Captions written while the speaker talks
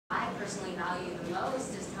personally value the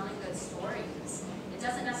most is telling good stories. It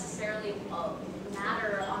doesn't necessarily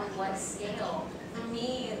matter on what scale. For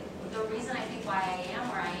me, the reason I think why I am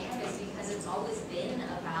where I am is because it's always been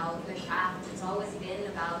about the craft. It's always been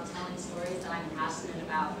about telling stories that I'm passionate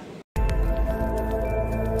about.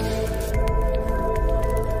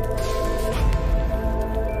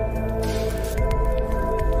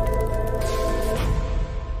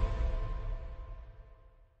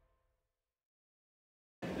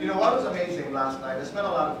 You know what was amazing last night? I spent a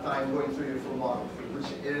lot of time going through your filmography,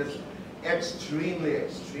 which is extremely,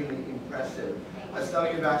 extremely impressive. I was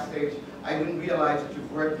telling you backstage, I didn't realize that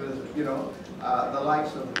you've worked with, you know, the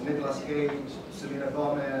likes of Nicolas Cage, Selena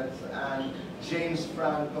Gomez, and James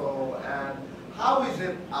Franco, and how is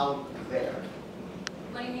it out there?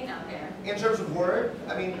 What do you mean out there? In terms of work,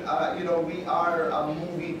 I mean, you know, we are a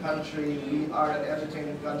movie country, we are an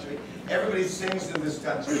entertainment country. Everybody sings in this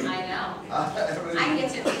country. I know. I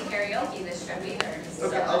get to do karaoke this trip either.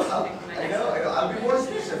 Okay, I know, I'll be more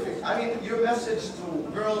specific. I mean, your message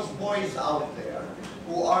to girls, boys out there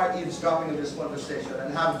who are eavesdropping in this conversation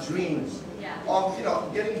and have dreams of, you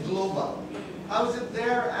know, getting global. How is it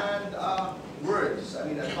there? And words, I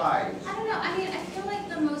mean, advice. I don't know. I mean, I feel like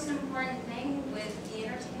the most important thing with the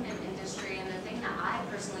entertainment industry and the thing that I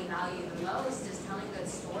personally value the most is telling good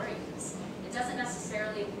stories. It doesn't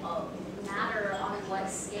necessarily matter on what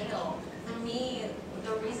scale. For me,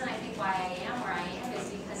 the reason I think why I am where I am is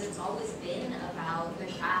because it's always been about the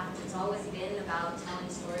craft. It's always been about telling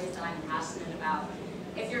stories that I'm passionate about.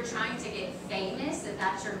 If you're trying to get famous, if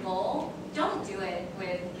that's your goal, don't do it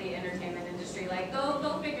with the entertainment industry. Like,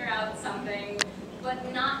 go figure out something,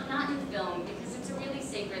 but not in film, because it's a really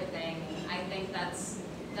sacred thing. I think that's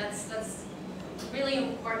really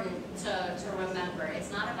important to remember.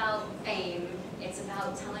 It's not about fame. It's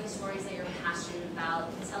about telling stories that you're passionate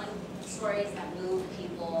about, telling stories that move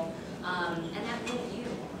people, and that move you.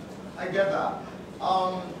 I get that.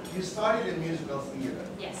 You started in musical theater.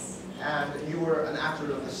 Yes. And you were an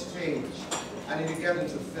actor of the stage, and then you get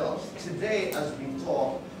into films. Today, as we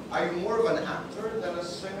talk, are you more of an actor than a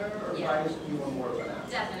singer, or you are more of an actor?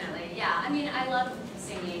 Definitely, yeah. I mean, I love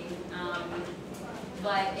singing,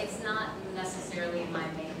 but it's not necessarily my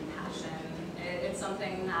main passion. It's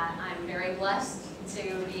something that I'm very blessed to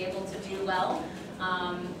be able to do well,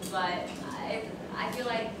 but I feel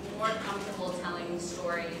like more comfortable telling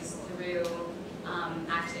stories through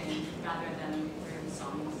acting rather than through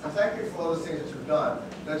songs. And thank you for all the things that you've done,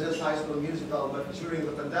 not just High School Musical, but during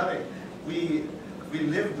the pandemic, we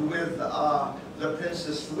lived with The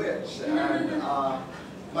Princess Switch, and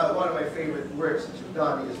one of my favorite works that you've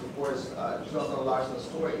done is, of course, Jonathan Larson's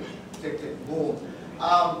story, Tick, Tick, Boom.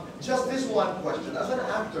 Just this one question. As an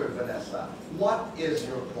actor, Vanessa, what is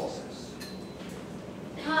your process?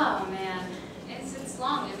 Oh, man. It's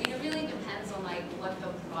long. I mean, it really depends on, like, what the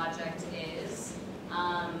project is.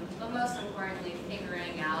 But most importantly,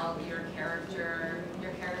 figuring out your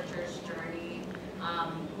character's journey,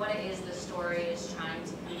 what it is the story is trying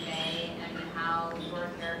to convey, and how your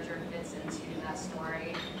character fits into that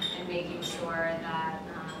story, and making sure that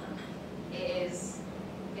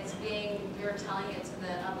you're telling it to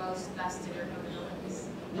the utmost best of your capabilities.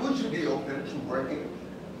 Would you be open to working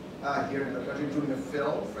here in the country, doing a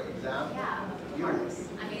film, for example? Yeah, of course.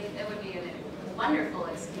 I mean, it would be a wonderful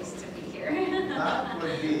excuse to be here. That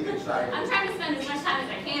would be exciting. I'm trying to spend as much time as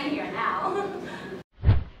I can here now.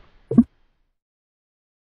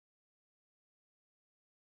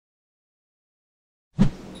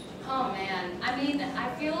 Oh man, I mean,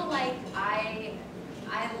 I feel like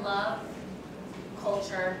I love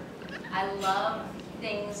culture. I love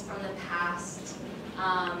things from the past,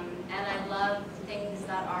 and I love things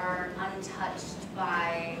that are untouched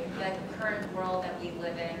by the current world that we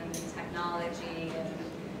live in, technology, and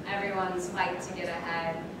everyone's fight to get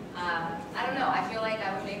ahead. I don't know, I feel like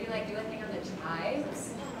I would maybe like do a thing on the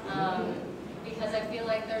tribes, because I feel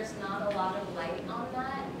like there's not a lot of light on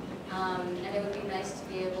that, and it would be nice to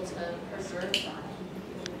be able to preserve that.